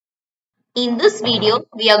In this video,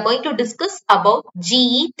 we are going to discuss about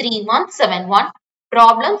GE3171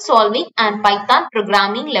 Problem Solving and Python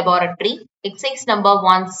Programming Laboratory, exercise number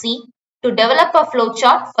 1c, to develop a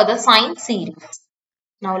flowchart for the Sine series.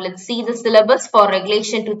 Now let's see the syllabus for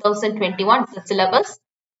Regulation 2021. The syllabus: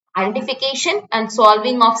 identification and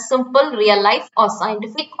solving of simple real life or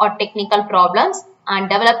scientific or technical problems and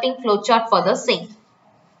developing flowchart for the same.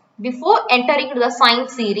 Before entering into the Sine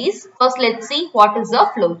series, first let's see what is a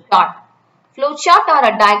flowchart. Flowchart are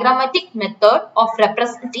a diagrammatic method of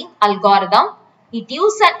representing algorithm. It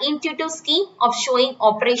uses an intuitive scheme of showing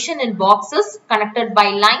operation in boxes connected by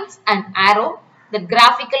lines and arrow that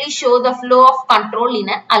graphically show the flow of control in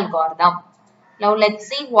an algorithm. Now let's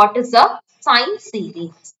see what is a Sine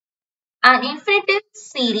series. An infinite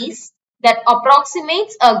series that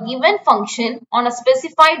approximates a given function on a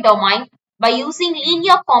specified domain by using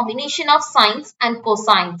linear combination of sines and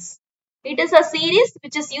cosines. It is a series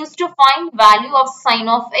which is used to find value of sine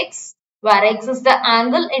of x, where x is the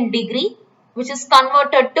angle in degree, which is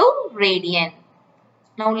converted to radian.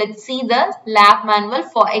 Now let's see the lab manual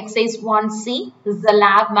for exercise 1c. This is the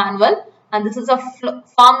lab manual and this is a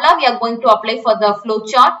formula we are going to apply for the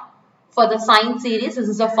flowchart for the Sine series. This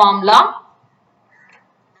is a formula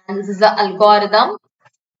and this is the algorithm.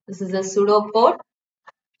 This is a pseudocode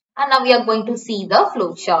and now we are going to see the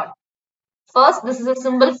flowchart. First, this is a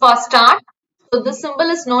symbol for start. So this symbol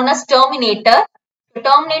is known as terminator. The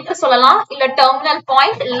terminator சொல்லலாம் இல்ல terminal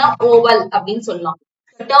point இல்ல oval அப்படினு சொல்லலாம்.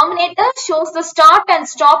 The terminator shows the start and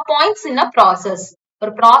stop points in a process.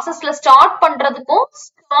 ஒரு processல start பண்றதுக்கும்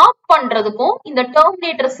stop பண்றதுக்கும் இந்த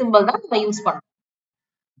terminator symbol தான் நம்ம யூஸ் பண்றோம்.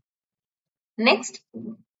 Next,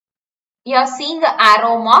 you are seeing the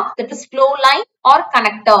arrow mark, that is flow line or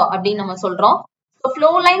connector அப்படினு நம்ம சொல்றோம். So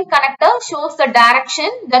flow line connector shows the direction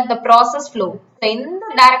that the process flow. So எந்த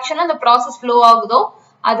directionல the process flow ஆகுதோ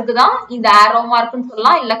அதுக்கு தான் இந்த arrow mark னு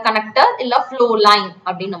சொல்லலாம், இல்ல connector இல்ல flow line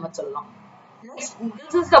அப்படினு நம்ம சொல்லலாம். Next,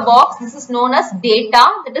 this is the box. This is known as data,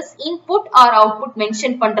 that is input or output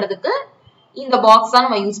mention பண்றதுக்கு இந்த box தான்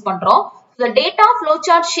நம்ம யூஸ் பண்றோம். So the data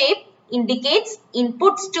flowchart shape indicates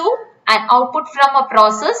inputs to and output from a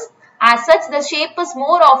process. As such, the shape is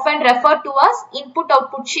more often referred to as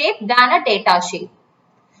input-output shape than a data shape.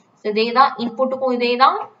 So, இதேதான் inputக்கும்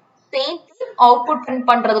இதேதான், same thing output print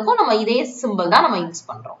பண்றதுக்கும் நம்ம இதே symbol தான் நம்ம use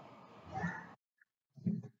பண்றோம்.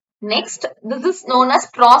 Next, this is known as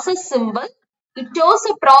process symbol. It shows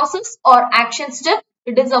a process or action step.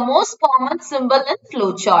 It is the most common symbol in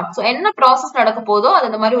flowchart. So, என்ன process நடக்க போதோ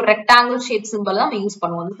அது இந்த மாதிரி ஒரு rectangle shape symbol தான் நம்ம யூஸ்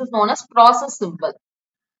பண்ணுவோம். This is known as process symbol.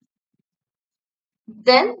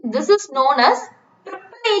 Then this is known as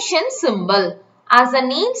preparation symbol. As the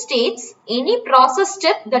name states, any process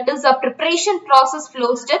step that is a preparation process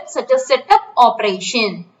flow step such as setup operation.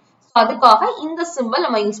 So அதுக்காக இந்த symbol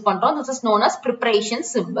நம்ம use பண்றோம். This is known as preparation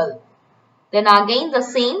symbol. Then again the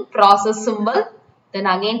same process symbol. Then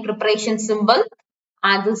again preparation symbol.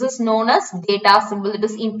 And this is known as data symbol. That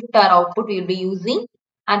is input or output we will be using.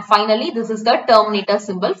 And finally this is the terminator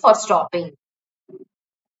symbol for stopping.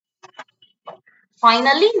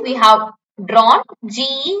 Finally, we have drawn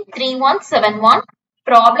GE3171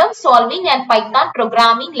 Problem Solving and Python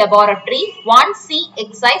Programming Laboratory 1c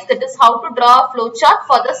exercise, that is how to draw a flowchart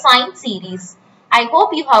for the Sine series. I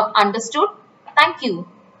hope you have understood. Thank you.